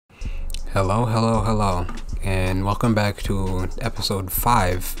Hello, hello, hello, and welcome back to episode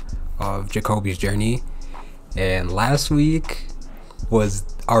 5 of Jacoby's journey. And last week was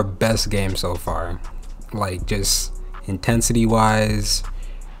our best game so far, like just intensity wise,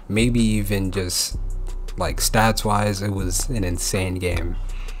 maybe even just like stats wise. It was an insane game.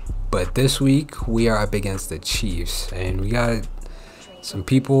 But this week we are up against the Chiefs, and we got some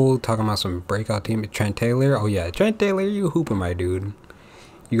people talking about some breakout team. Trent Taylor, oh yeah, Trent Taylor, you hooping, my dude.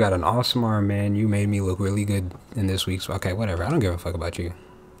 You got an awesome arm, man. You made me look really good in this week's. Okay, whatever. I don't give a fuck about you.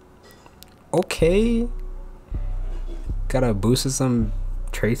 Okay. Gotta boost some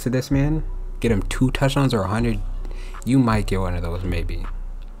traits to this man. Get him 2 touchdowns or 100. You might get one of those, maybe.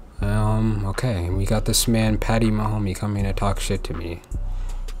 Okay. We got this man, Patty Mahomes, coming to talk shit to me.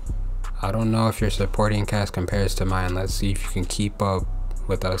 I don't know if your supporting cast compares to mine. Let's see if you can keep up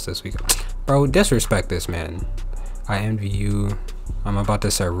with us this week. Bro, disrespect this man. I envy you. I'm about to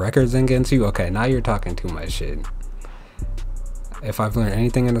set records against you. Okay, now you're talking too much shit. If I've learned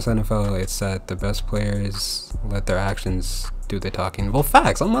anything in this NFL, it's that the best players let their actions do the talking. Well,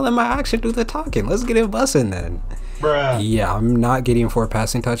 facts. I'm gonna let my action do the talking. Let's get it busting then. Bruh. Yeah, I'm not getting 4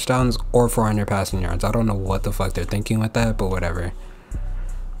 passing touchdowns or 400 passing yards. I don't know what the fuck they're thinking with that, but whatever.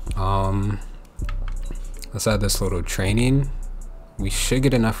 Let's add this little training. We should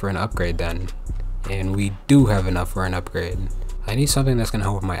get enough for an upgrade then. And we do have enough for an upgrade. I need something that's gonna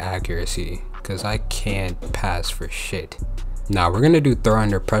help with my accuracy, because I can't pass for shit. Now we're gonna do throw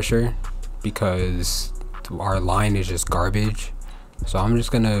under pressure because our line is just garbage. So I'm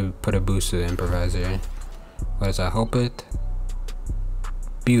just gonna put a boost to the improviser. What does that help it?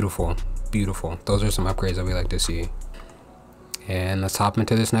 Beautiful, beautiful. Those are some upgrades that we like to see. And let's hop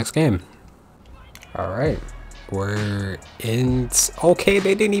into this next game. Alright. We're in. Okay,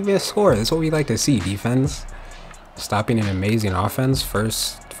 they didn't even score. That's what we like to see. Defense stopping an amazing offense.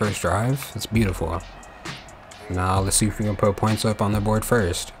 First drive. It's beautiful. Now let's see if we can put points up on the board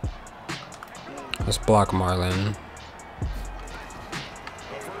first. Let's block Marlon.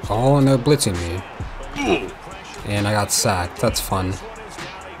 Oh, and they're blitzing me. And I got sacked. That's fun.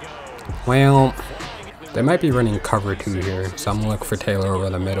 Well, they might be running cover 2 here, so I'm gonna look for Taylor over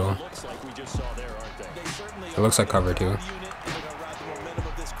the middle. It looks like cover 2.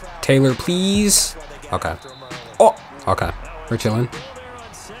 Taylor, please. Okay. Oh, okay. We're chilling.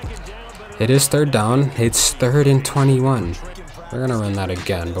 It is 3rd down. It's 3rd and 21. We're gonna run that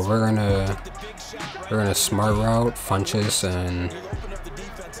again, but we're gonna smart route Funches and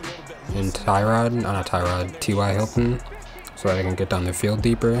Tyrod. Not Tyrod. T.Y. Hilton, so that I can get down the field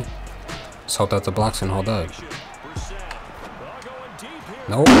deeper. Let's hope that the blocks can hold up.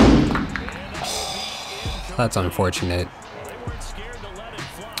 Nope. That's unfortunate.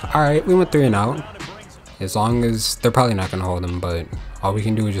 Alright, we went 3 and out. As long as they're probably not gonna hold him, but all we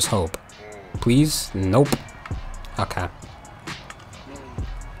can do is just hope. Please? Nope. Okay.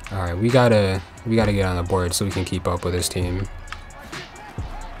 Alright, we gotta get on the board so we can keep up with this team.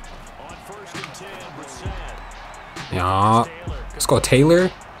 Yeah. Let's go, Taylor.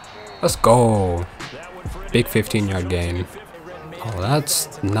 Let's go. Big 15-yard gain. Oh,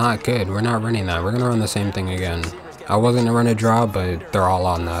 that's not good. We're not running that. We're gonna run the same thing again. I wasn't gonna run a draw, but they're all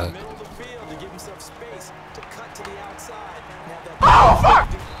on that. Oh, fuck!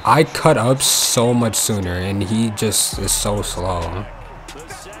 I cut up so much sooner, and he just is so slow.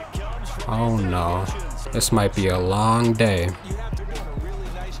 Oh no. This might be a long day.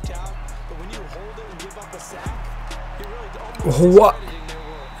 What?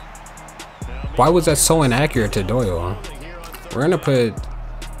 Why was that so inaccurate to Doyle? We're gonna put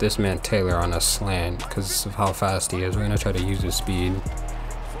this man Taylor on a slant because of how fast he is. We're gonna try to use his speed.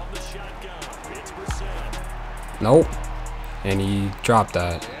 Nope. And he dropped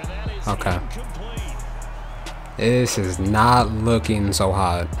that. Okay. This is not looking so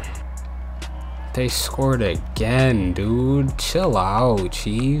hot. They scored again, dude. Chill out,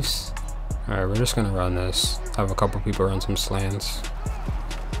 Chiefs. Alright, we're just gonna run this. Have a couple people run some slants.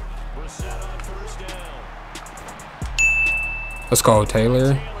 Let's go,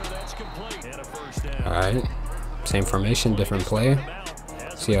 Taylor. Alright. Same formation, different play.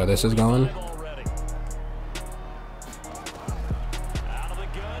 See how this is going.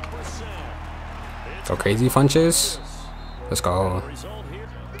 Go crazy, Funches. Let's go.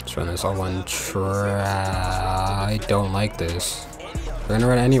 Let's run this all one try. I don't like this. We're gonna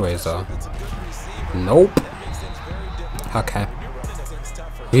run it anyways, though. Nope. Okay.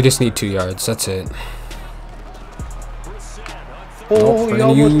 We just need 2 yards. That's it. Oh, nope, we're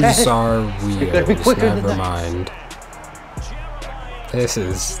gonna use our wheels. Never mind. This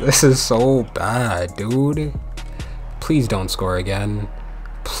is so bad, dude. Please don't score again.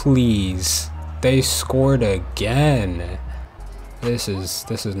 Please. They scored again. This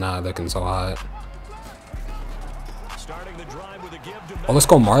is not looking so hot. Oh, let's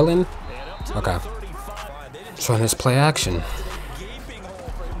go Marlon. Okay. Let's run this play action.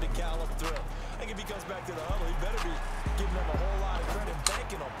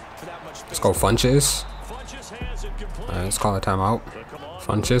 Let's go Funches. Alright, let's call a timeout.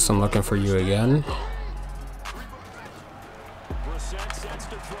 Funches, I'm looking for you again.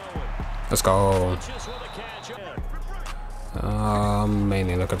 Let's go. I'm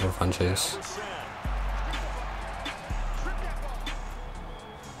mainly looking for Funches.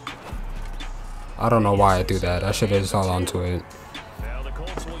 I don't know why I do that. I should have just held on to it.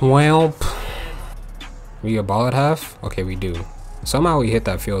 Well, we get ball at half? Okay, we do. Somehow we hit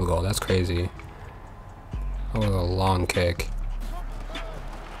that field goal. That's crazy. That was a long kick.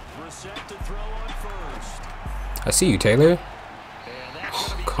 I see you, Taylor.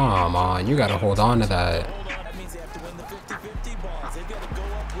 Oh, come on, you gotta hold on to that.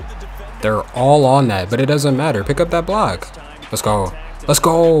 They're all on that, but it doesn't matter. Pick up that block. Let's go. Let's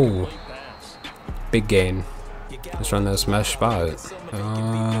go. Big gain. Let's run this mesh spot.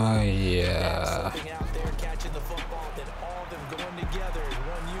 Yeah.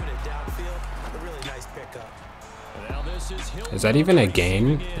 Is that even a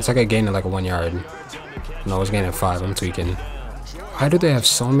gain? It's like a gain of like 1 yard. No, it's gain at 5. I'm tweaking. Why do they have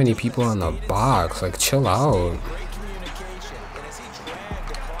so many people in the box? Like, chill out.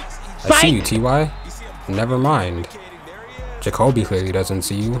 I see you, TY. Never mind. Jacoby clearly doesn't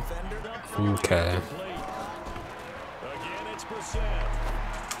see you. Okay.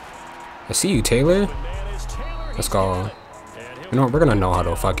 I see you, Taylor. Let's go. You know what? We're gonna know how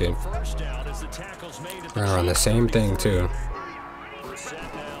to fuck it. We're gonna run the same thing too.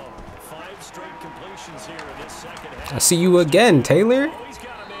 I see you again, Taylor.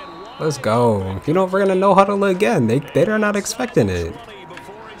 Let's go. You know, we're gonna know how to look again. They're not expecting it.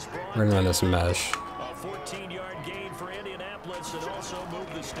 We're gonna run this mesh.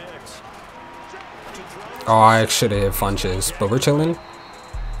 Oh, I should have hit Funches, but we're chilling.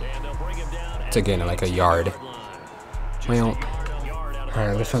 It's a gain of like 1 yard. Well,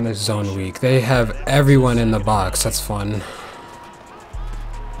 alright, let's run this zone week. They have everyone in the box. That's fun.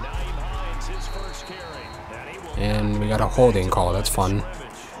 And we got a holding call. That's fun.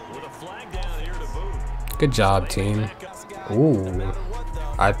 Good job, team. Ooh.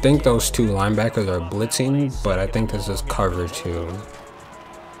 I think those 2 linebackers are blitzing, but I think this is cover too.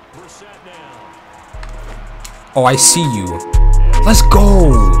 Oh, I see you. Let's go.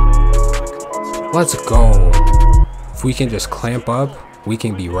 Let's go. If we can just clamp up, we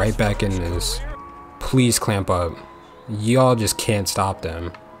can be right back in this. Please clamp up. Y'all just can't stop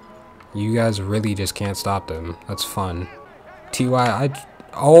them. You guys really just can't stop them. That's fun. TY,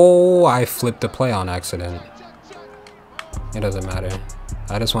 I flipped the play on accident. It doesn't matter.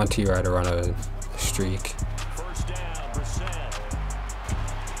 I just want TY to run a streak.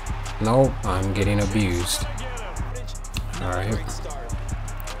 Nope, I'm getting abused. Alright.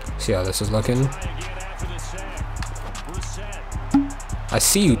 See how this is looking? I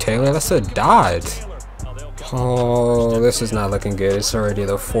see you, Taylor. That's a dot. Oh, this is not looking good. It's already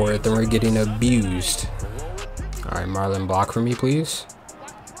the 4th and we're getting abused. Alright, Marlon, block for me, please.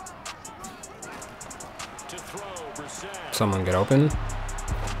 Someone get open.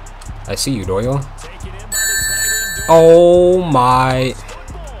 I see you, Doyle. Oh my.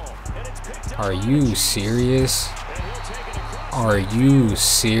 Are you serious? Are you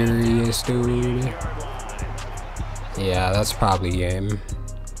serious, dude? Yeah, that's probably game.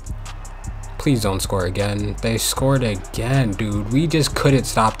 Please don't score again. They scored again, dude. We just couldn't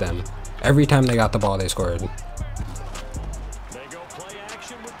stop them. Every time they got the ball, they scored.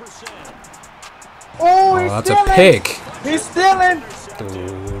 Oh, that's a pick. He's stealing.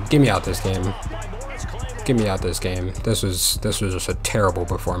 Dude, get me out this game. Get me out this game. This was just a terrible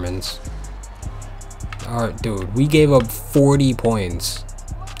performance. Alright, dude, we gave up 40 points.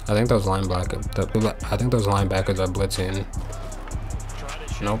 I think those linebackers are blitzing.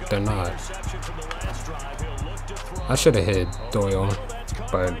 Nope, they're not. I should have hit Doyle,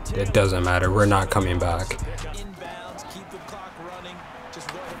 but it doesn't matter. We're not coming back.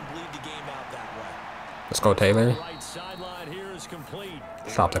 Let's go, Taylor.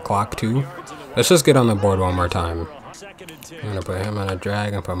 Stop the clock too. Let's just get on the board one more time. I'm gonna put him on a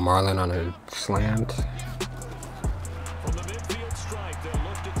drag and put Marlon on a slant.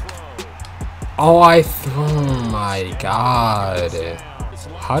 Oh my god.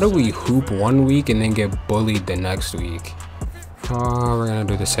 How do we hoop 1 week and then get bullied the next week? Oh, we're gonna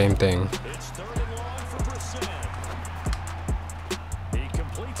do the same thing.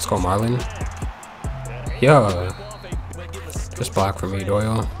 Let's go, Marlon. Yeah. Just block for me,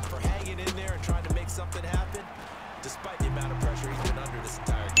 Doyle.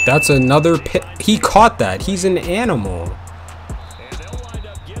 That's another pit. He caught that. He's an animal.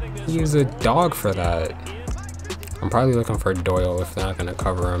 He's a dog for that. I'm probably looking for Doyle if they're not gonna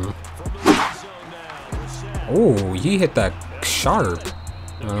cover him. Oh, he hit that sharp.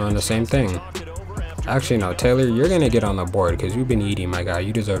 On the same thing. Actually, no, Taylor, you're gonna get on the board because you've been eating, my guy.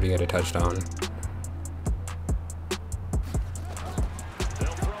 You deserve to get a touchdown.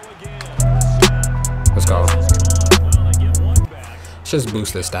 Let's go. Let's just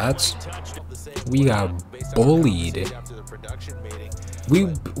boost the stats. We got bullied.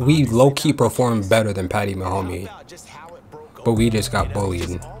 We low-key performed better than Patty Mahomes, but we just got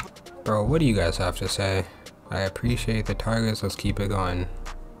bullied. Bro, what do you guys have to say? I appreciate the targets. Let's keep it going.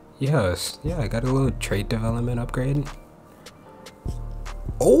 Yes, yeah, I got a little trait development upgrade.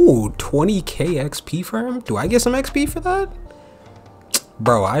 Oh, 20k XP for him? Do I get some XP for that?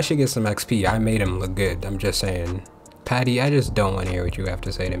 Bro, I should get some XP. I made him look good. I'm just saying. Patty, I just don't want to hear what you have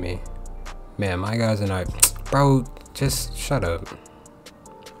to say to me. Man, my guys and I... Bro, just shut up.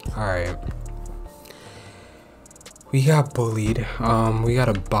 Alright. We got bullied. We got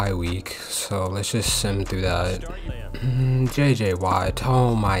a bye week, so let's just sim through that. JJ Watt.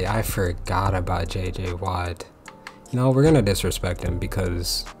 Oh my, I forgot about JJ Watt. No, we're gonna disrespect him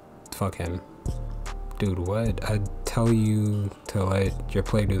because fuck him. Dude, what? I'd tell you to let your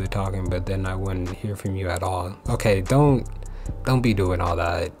play do the talking, but then I wouldn't hear from you at all. Okay, don't be doing all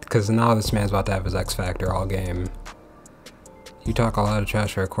that, because now this man's about to have his X Factor all game. You talk a lot of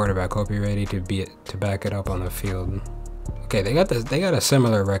trash for a quarterback. Hope you're ready to back it up on the field. Okay, they got a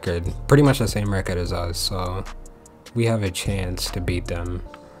similar record, pretty much the same record as us, so we have a chance to beat them.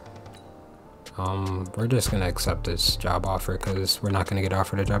 We're just gonna accept this job offer because we're not gonna get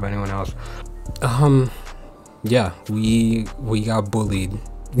offered a job by anyone else. Yeah, we got bullied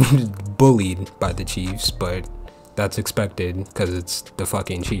bullied by the Chiefs, but that's expected because it's the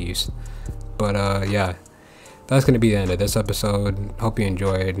fucking Chiefs. But yeah, that's gonna be the end of this episode. Hope you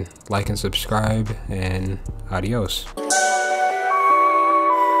enjoyed. Like and subscribe, and adios.